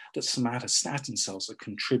us that somatostatin cells are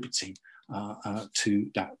contributing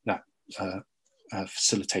to that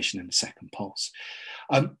facilitation in the second pulse.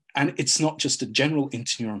 And it's not just a general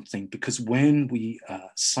interneuron thing, because when we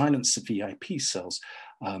silence the VIP cells,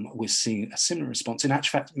 we're seeing a similar response. In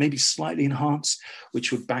actual fact, maybe slightly enhanced,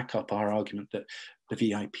 which would back up our argument that the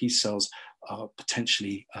VIP cells are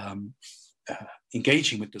potentially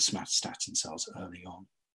engaging with the somatostatin cells early on.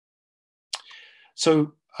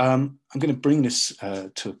 So I'm going to bring this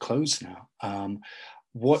to a close now.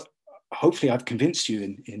 What hopefully I've convinced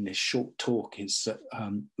you in this short talk is that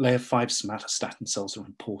layer 5 somatostatin cells are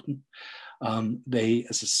important. They,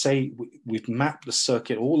 as I say, we've mapped the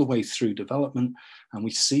circuit all the way through development, and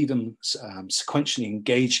we see them sequentially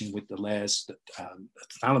engaging with the layers that the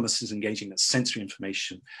thalamus is engaging, that sensory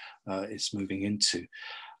information is moving into.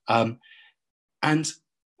 And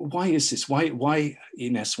why is this? Why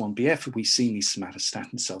in S1BF have we seen these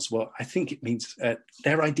somatostatin cells? Well, I think it means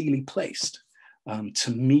they're ideally placed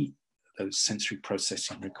to meet those sensory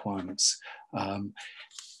processing requirements.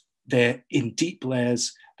 They're in deep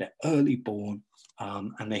layers, they're early born,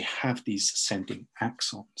 and they have these ascending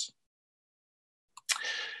axons.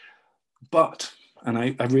 But, and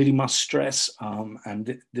I really must stress,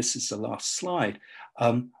 and this is the last slide,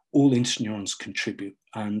 all interneurons contribute.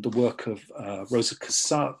 And the work of Rosa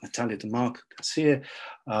Cassat, Natalia DeMarco here,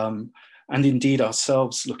 and indeed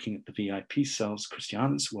ourselves looking at the VIP cells,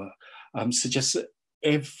 Christiana's work, suggests that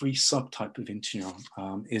every subtype of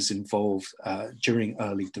interneuron is involved during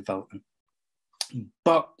early development.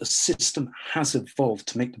 But the system has evolved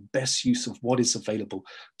to make the best use of what is available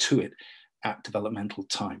to it at developmental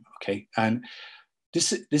time, okay? And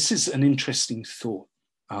this is an interesting thought.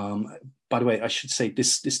 By the way, I should say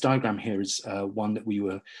this diagram here is one that we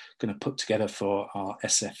were going to put together for our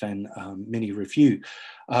SFN mini review.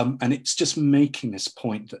 And it's just making this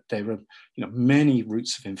point that there are many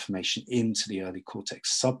routes of information into the early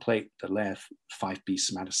cortex subplate, the layer 5B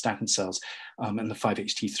somatostatin cells, and the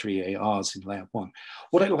 5-HT3ARs in layer 1.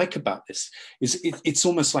 What I like about this is it's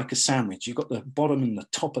almost like a sandwich. You've got the bottom and the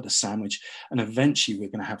top of the sandwich, and eventually we're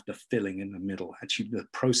going to have the filling in the middle, actually the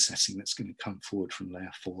processing that's going to come forward from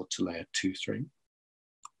layer 4 to layer 2, 3.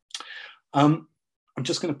 I'm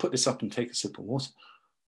just going to put this up and take a sip of water.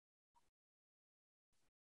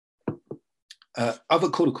 Other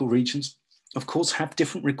cortical regions, of course, have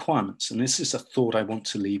different requirements. And this is a thought I want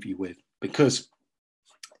to leave you with, because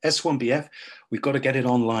S1BF, we've got to get it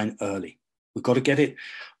online early. We've got to get it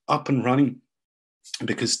up and running,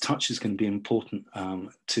 because touch is going to be important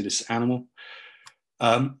to this animal.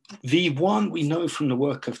 V1, we know from the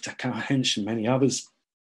work of Takao Hensch and many others,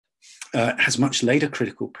 has much later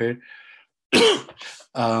critical period.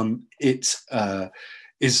 It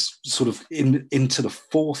is sort of into the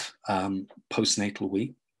 4th postnatal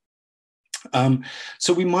week.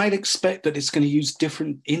 So we might expect that it's going to use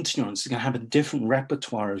different interneurons. It's going to have a different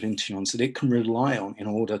repertoire of interneurons that it can rely on in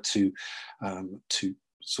order to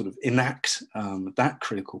sort of enact that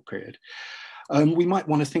critical period. We might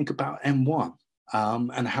want to think about M1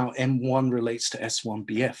 and how M1 relates to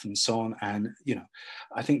S1BF and so on. And,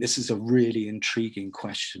 I think this is a really intriguing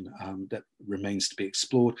question that remains to be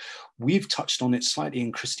explored. We've touched on it slightly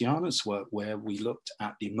in Christiana's work, where we looked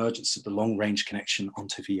at the emergence of the long-range connection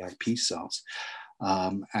onto VIP cells.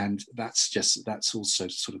 And that's also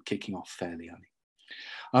sort of kicking off fairly early.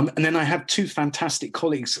 And then I have two fantastic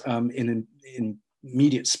colleagues in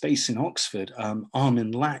immediate space in Oxford,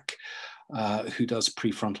 Armin Lack, who does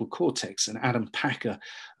prefrontal cortex, and Adam Packer,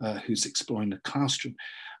 who's exploring the claustrum.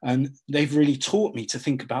 And they've really taught me to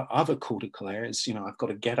think about other cortical areas. I've got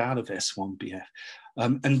to get out of S1BF.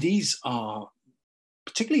 And these are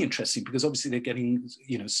particularly interesting because obviously they're getting,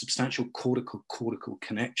 substantial cortical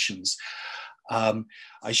connections.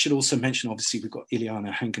 I should also mention, obviously, we've got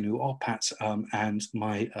Ileana Hanganu-Opat and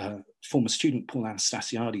my former student, Paul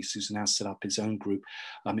Anastasiades, who's now set up his own group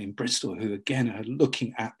in Bristol, who again are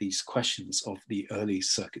looking at these questions of the early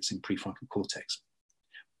circuits in prefrontal cortex.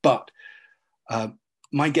 But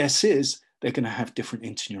my guess is they're going to have different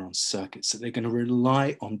interneuron circuits, so they're going to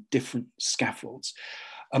rely on different scaffolds.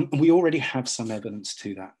 And we already have some evidence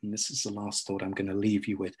to that. And this is the last thought I'm going to leave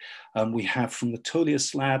you with. We have from the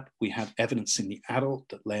Tullius lab, we have evidence in the adult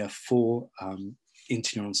that layer 4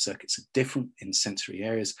 interneuron circuits are different in sensory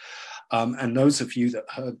areas. And those of you that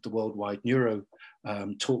heard the Worldwide Neuro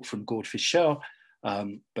talk from Gord Fischel,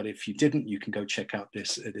 but if you didn't, you can go check out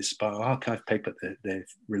this bioarchive paper that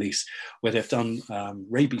they've released, where they've done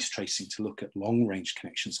rabies tracing to look at long-range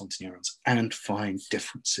connections onto neurons and find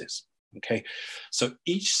differences. Okay, so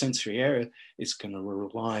each sensory area is going to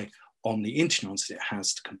rely on the interneurons that it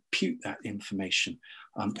has to compute that information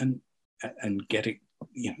and get it,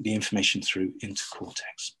 the information through into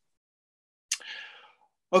cortex.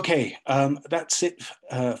 Okay, that's it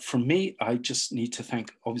from me. I just need to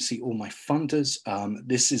thank, obviously, all my funders.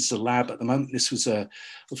 This is the lab at the moment. This was a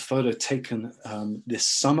photo taken this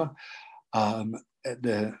summer.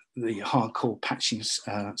 The hardcore patching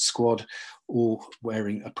squad, all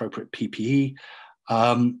wearing appropriate PPE.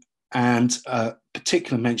 And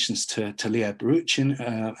particular mentions to Leah Baruchin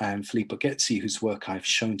and Philippe Borghezzi, whose work I've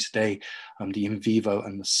shown today, the in vivo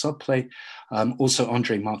and the subplate. Also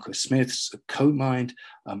Andre Marco Smith's co-mind,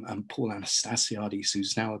 and Paul Anastasiades,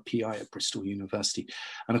 who's now a PI at Bristol University.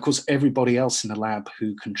 And of course, everybody else in the lab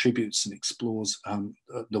who contributes and explores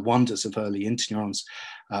the wonders of early interneurons,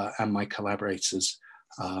 and my collaborators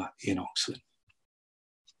in Oxford.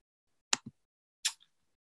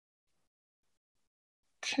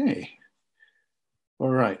 Okay, all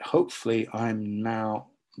right, hopefully I'm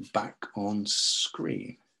now back on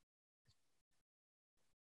screen.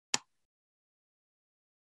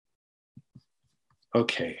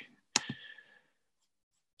 Okay,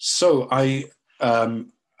 so I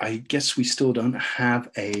guess we still don't have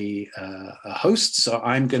a host, so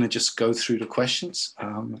I'm going to just go through the questions.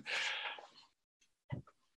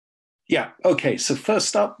 Yeah, okay, so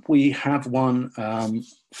first up we have one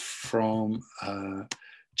from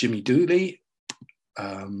Jimmy Dooley.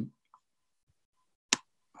 Hold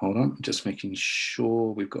on, I'm just making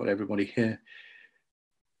sure we've got everybody here.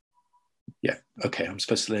 Yeah, okay, I'm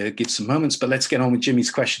supposed to give some moments, but let's get on with Jimmy's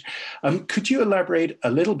question. Could you elaborate a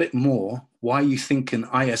little bit more why you think an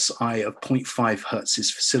ISI of 0.5 Hertz is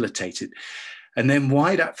facilitated, and then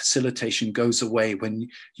why that facilitation goes away when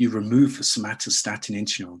you remove the somatostatin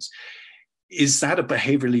interneurons? Is that a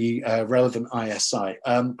behaviorally relevant ISI?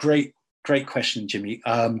 Great question, Jimmy.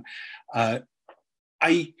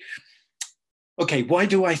 Okay, why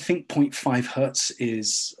do I think 0.5 Hertz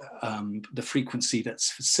is the frequency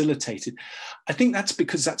that's facilitated? I think that's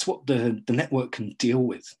because that's what the network can deal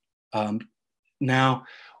with. Now,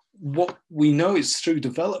 what we know is through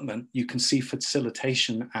development, you can see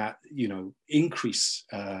facilitation at, increase.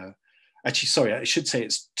 Actually, sorry, I should say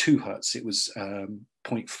it's 2 Hertz. It was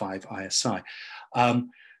 0.5 ISI.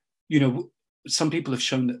 Some people have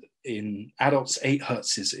shown that in adults, 8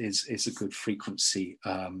 Hertz is a good frequency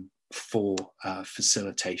for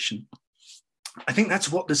facilitation. I think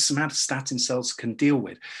that's what the somatostatin cells can deal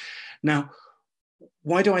with. Now,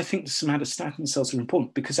 why do I think the somatostatin cells are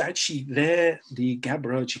important? Because actually they're the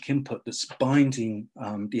GABAergic input that's binding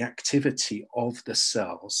the activity of the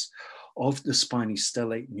cells, of the spiny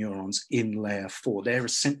stellate neurons in layer 4. They're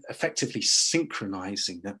effectively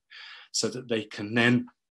synchronizing them so that they can then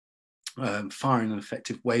fire in an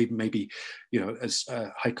effective way. Maybe, as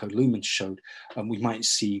Heiko Luhmann showed, we might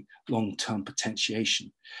see long-term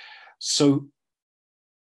potentiation. So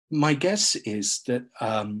my guess is that,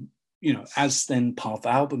 as then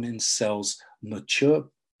parvalbumin cells mature,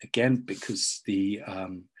 again, because the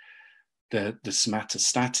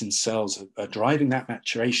somatostatin cells are driving that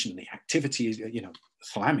maturation, the activity is,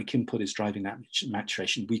 thalamic input is driving that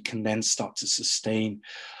maturation, we can then start to sustain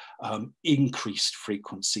increased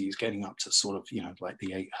frequencies, getting up to sort of, like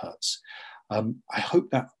the 8 Hertz. I hope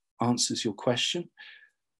that answers your question.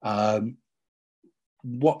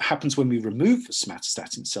 What happens when we remove the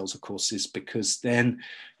somatostatin cells, of course, is because then,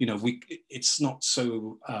 it's not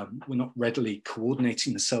so, we're not readily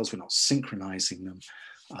coordinating the cells, we're not synchronizing them.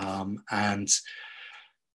 And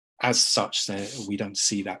as such, we don't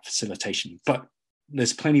see that facilitation, but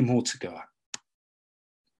there's plenty more to go at.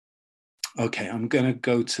 Okay, I'm going to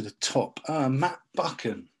go to the top. Matt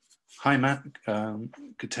Buchan. Hi, Matt.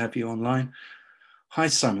 Good to have you online. Hi,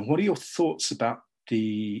 Simon. What are your thoughts about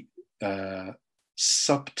the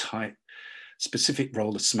subtype specific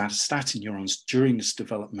role of somatostatin neurons during this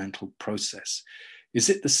developmental process? Is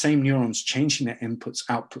it the same neurons changing their inputs,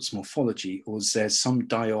 outputs, morphology, or is there some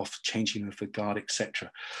die-off changing of regard, etc.?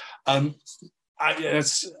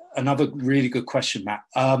 That's another really good question, Matt.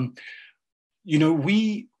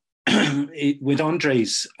 With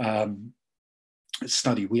Andre's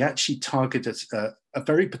study, we actually targeted a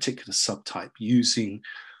very particular subtype using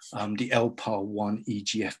the LPAR1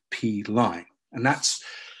 EGFP line. And that's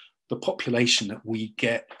the population that we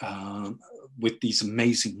get with these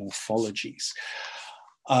amazing morphologies.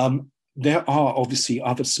 There are obviously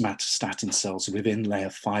other somatostatin cells within layer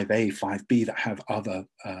 5A, 5B that have other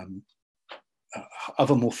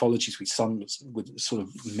morphologies with some with sort of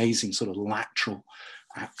amazing sort of lateral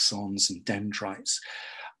axons and dendrites.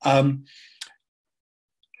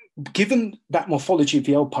 given that morphology of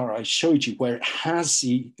the LPAR I showed you, where it has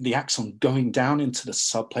the axon going down into the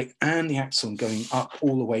subplate and the axon going up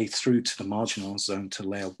all the way through to the marginal zone to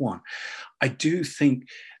layer 1, I do think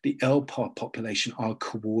the LPAR population are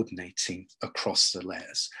coordinating across the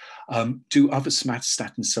layers. Do other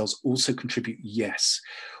somatostatin cells also contribute? Yes.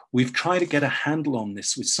 We've tried to get a handle on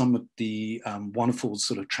this with some of the wonderful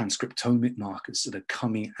sort of transcriptomic markers that are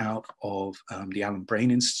coming out of the Allen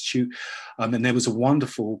Brain Institute. And there was a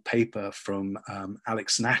wonderful paper from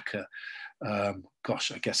Alex Nacker,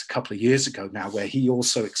 gosh, I guess a couple of years ago now, where he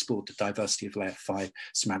also explored the diversity of layer 5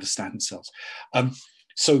 somatostatin cells.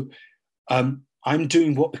 I'm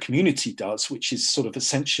doing what the community does, which is sort of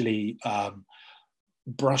essentially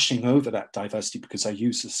brushing over that diversity because I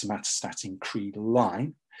use the somatostatin CRE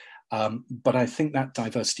line. But I think that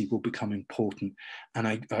diversity will become important. And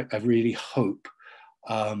I really hope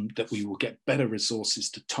that we will get better resources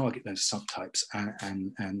to target those subtypes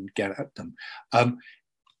and get at them.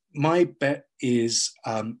 My bet is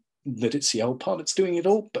that it's the LPAR that's doing it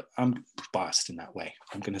all, but I'm biased in that way.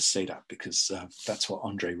 I'm going to say that because that's what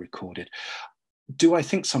Andre recorded. Do I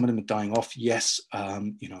think some of them are dying off? Yes.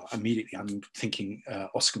 Immediately I'm thinking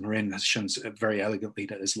Oscar Marin has shown very elegantly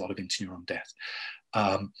that there's a lot of interneuron death.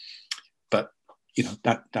 But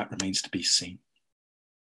that remains to be seen.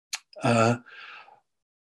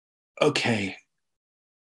 Okay.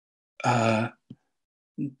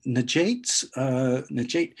 Najate,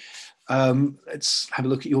 let's have a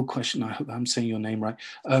look at your question. I hope I'm saying your name right.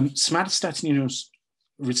 Somatostatin neurons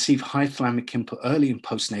receive high thalamic input early in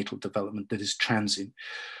postnatal development that is transient.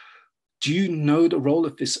 Do you know the role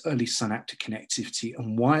of this early synaptic connectivity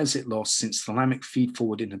and why is it lost, since thalamic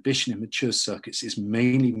feed-forward inhibition in mature circuits is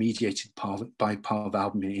mainly mediated by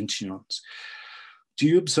parvalbumin interneurons? Do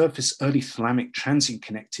you observe this early thalamic transient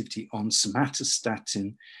connectivity on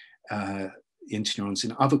somatostatin interneurons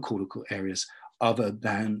in other cortical areas other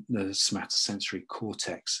than the somatosensory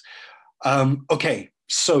cortex? Okay,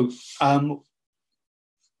 so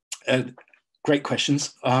great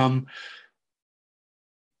questions.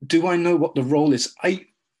 Do I know what the role is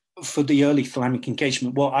for the early thalamic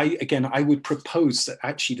engagement? Well, I would propose that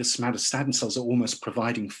actually the somatostatin cells are almost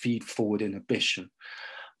providing feed-forward inhibition.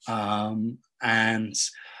 So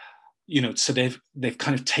they've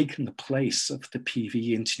kind of taken the place of the PV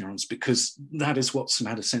interneurons, because that is what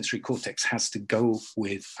somatosensory cortex has to go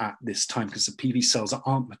with at this time, because the PV cells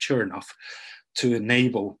aren't mature enough to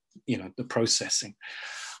enable, the processing.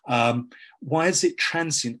 Why is it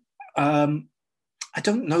transient? I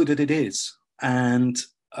don't know that it is, and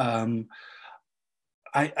I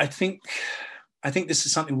think this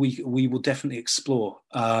is something we will definitely explore.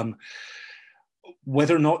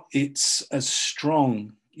 Whether or not it's as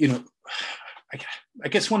strong, I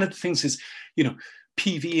guess one of the things is,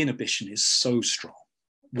 PV inhibition is so strong.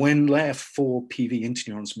 When layer 4 PV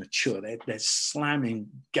interneurons mature, they're slamming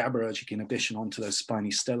GABAergic inhibition onto those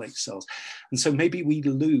spiny stellate cells, and so maybe we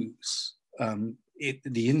lose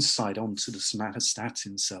the insight onto the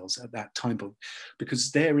somatostatin cells at that time,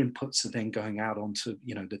 because their inputs are then going out onto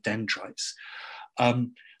the dendrites.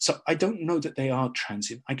 So I don't know that they are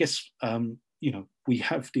transient. I guess we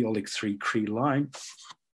have the olig-3 CRE line,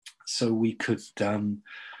 so we could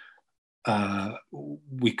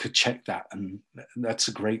check that, and that's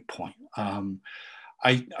a great point.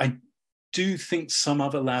 I do think some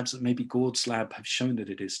other labs, that maybe Gord's lab, have shown that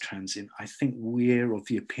it is transient. I think we're of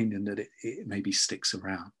the opinion that it maybe sticks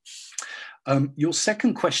around. Your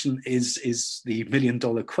second question is the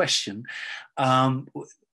million-dollar question,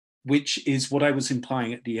 which is what I was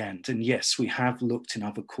implying at the end. And yes, we have looked in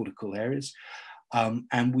other cortical areas,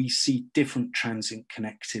 and we see different transient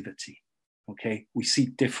connectivity. Okay, we see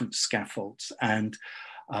different scaffolds, and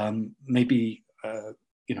maybe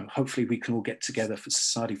hopefully we can all get together for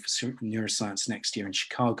Society for Neuroscience next year in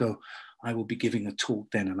Chicago. I will be giving a talk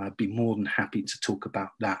then, and I'd be more than happy to talk about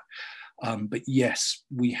that. But yes,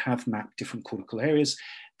 we have mapped different cortical areas,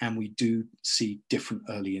 and we do see different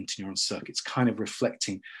early interneuron circuits, kind of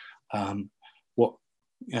reflecting what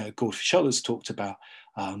Gord Fischel has talked about,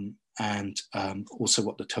 and also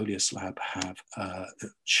what the Tolius lab have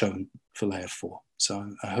shown for layer 4. So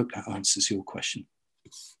I hope that answers your question.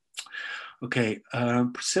 Okay,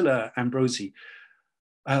 Priscilla Ambrosi,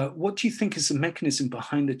 what do you think is the mechanism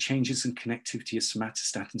behind the changes in connectivity of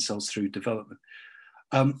somatostatin cells through development?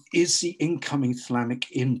 Is the incoming thalamic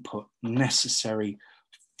input necessary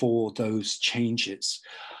for those changes?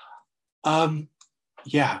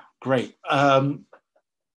 Yeah, great.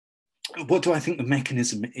 What do I think the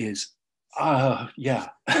mechanism is? Yeah,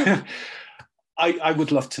 I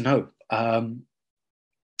would love to know.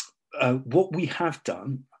 What we have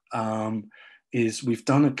done is we've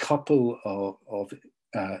done a couple of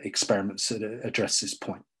experiments that address this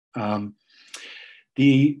point.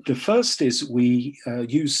 The first is we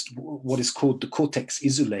used what is called the cortex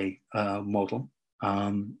isolé model.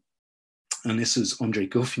 And this is André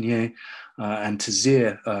Gauffinier and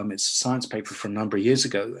Tazir. It's a science paper from a number of years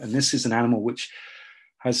ago. And this is an animal which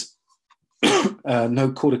has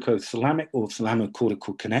no corticothalamic or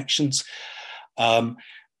thalamocortical connections.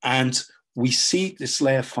 And we see this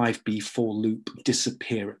layer 5B4 loop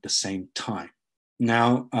disappear at the same time.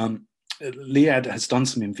 Now, Liad has done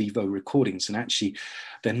some in vivo recordings, and actually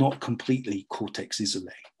they're not completely cortex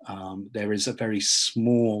isolé. There is a very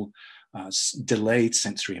small delayed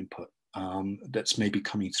sensory input that's maybe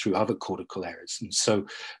coming through other cortical areas. And so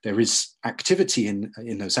there is activity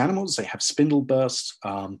in those animals. They have spindle bursts.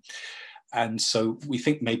 And so we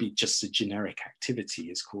think maybe just the generic activity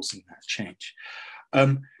is causing that change.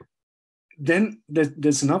 Then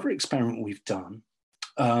there's another experiment we've done,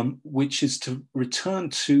 which is to return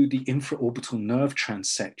to the infraorbital nerve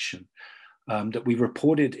transection that we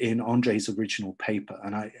reported in Andre's original paper.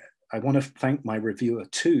 And I want to thank my reviewer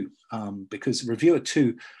too, because reviewer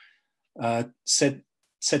two said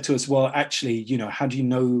to us, well, actually, how do you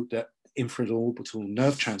know that infraorbital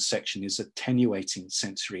nerve transection is attenuating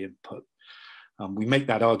sensory input? We make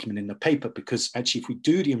that argument in the paper because actually if we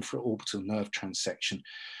do the infraorbital nerve transection,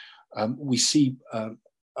 we see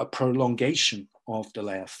a prolongation of the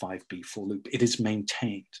layer 5B4 loop. It is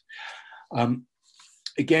maintained.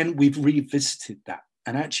 Again, we've revisited that.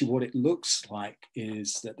 And actually what it looks like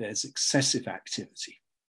is that there's excessive activity.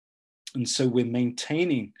 And so we're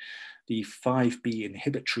maintaining the 5B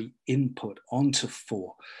inhibitory input onto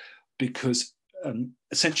 4 because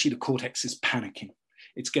essentially the cortex is panicking.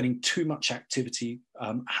 It's getting too much activity.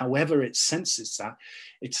 However it senses that,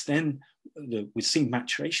 it's then, we're seeing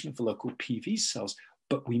maturation of the local PV cells,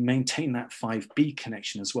 but we maintain that 5B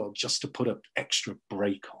connection as well, just to put an extra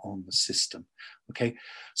brake on the system, okay?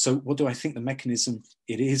 So what do I think the mechanism?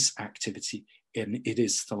 It is activity, and it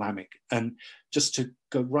is thalamic. And just to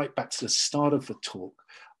go right back to the start of the talk,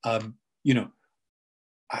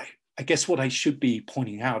 I guess what I should be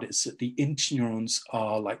pointing out is that the interneurons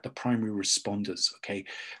are like the primary responders, okay?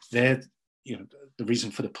 They're, the reason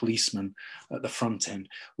for the policeman at the front end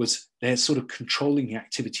was they're sort of controlling the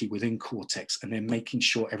activity within cortex and they're making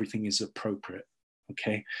sure everything is appropriate,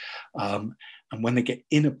 okay? And when they get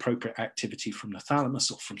inappropriate activity from the thalamus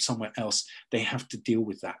or from somewhere else, they have to deal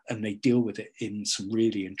with that, and they deal with it in some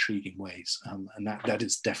really intriguing ways. And that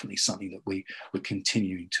is definitely something that we're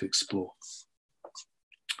continuing to explore.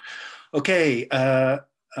 Okay, the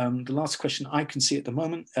last question I can see at the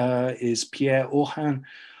moment is Pierre Orhan.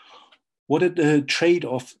 What are the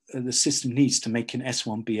trade-off the system needs to make an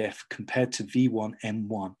S1BF compared to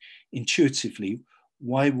V1M1? Intuitively,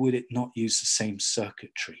 why would it not use the same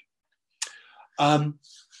circuitry?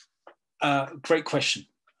 Great question,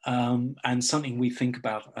 and something we think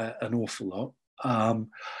about an awful lot.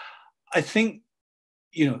 I think,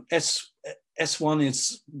 S1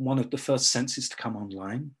 is one of the first sensors to come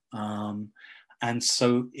online. And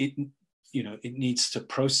so it needs to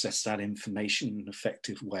process that information in an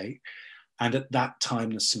effective way. And at that time,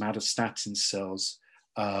 the somatostatin cells,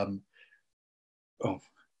 the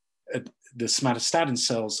somatostatin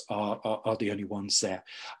cells are the only ones there.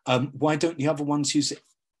 Why don't the other ones use it?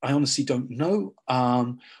 I honestly don't know.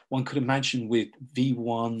 One could imagine with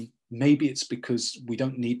V1, maybe it's because we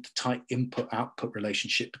don't need the tight input-output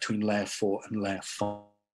relationship between layer 4 and layer 5.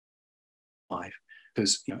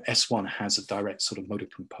 Because S1 has a direct sort of motor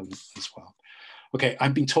component as well. Okay,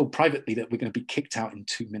 I'm being told privately that we're going to be kicked out in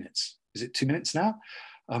 2 minutes. Is it 2 minutes now?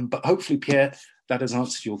 But hopefully, Pierre, that has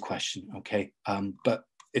answered your question, okay? But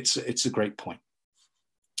it's a great point.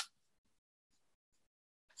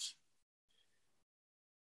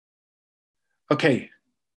 Okay.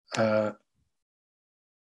 All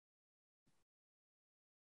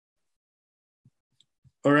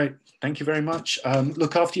right, thank you very much.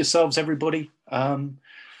 Look after yourselves, everybody.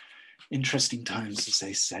 Interesting times, as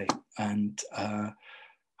they say, and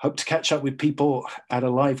hope to catch up with people at a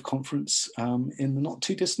live conference in the not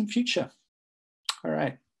too distant future. All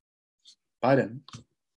right, bye then.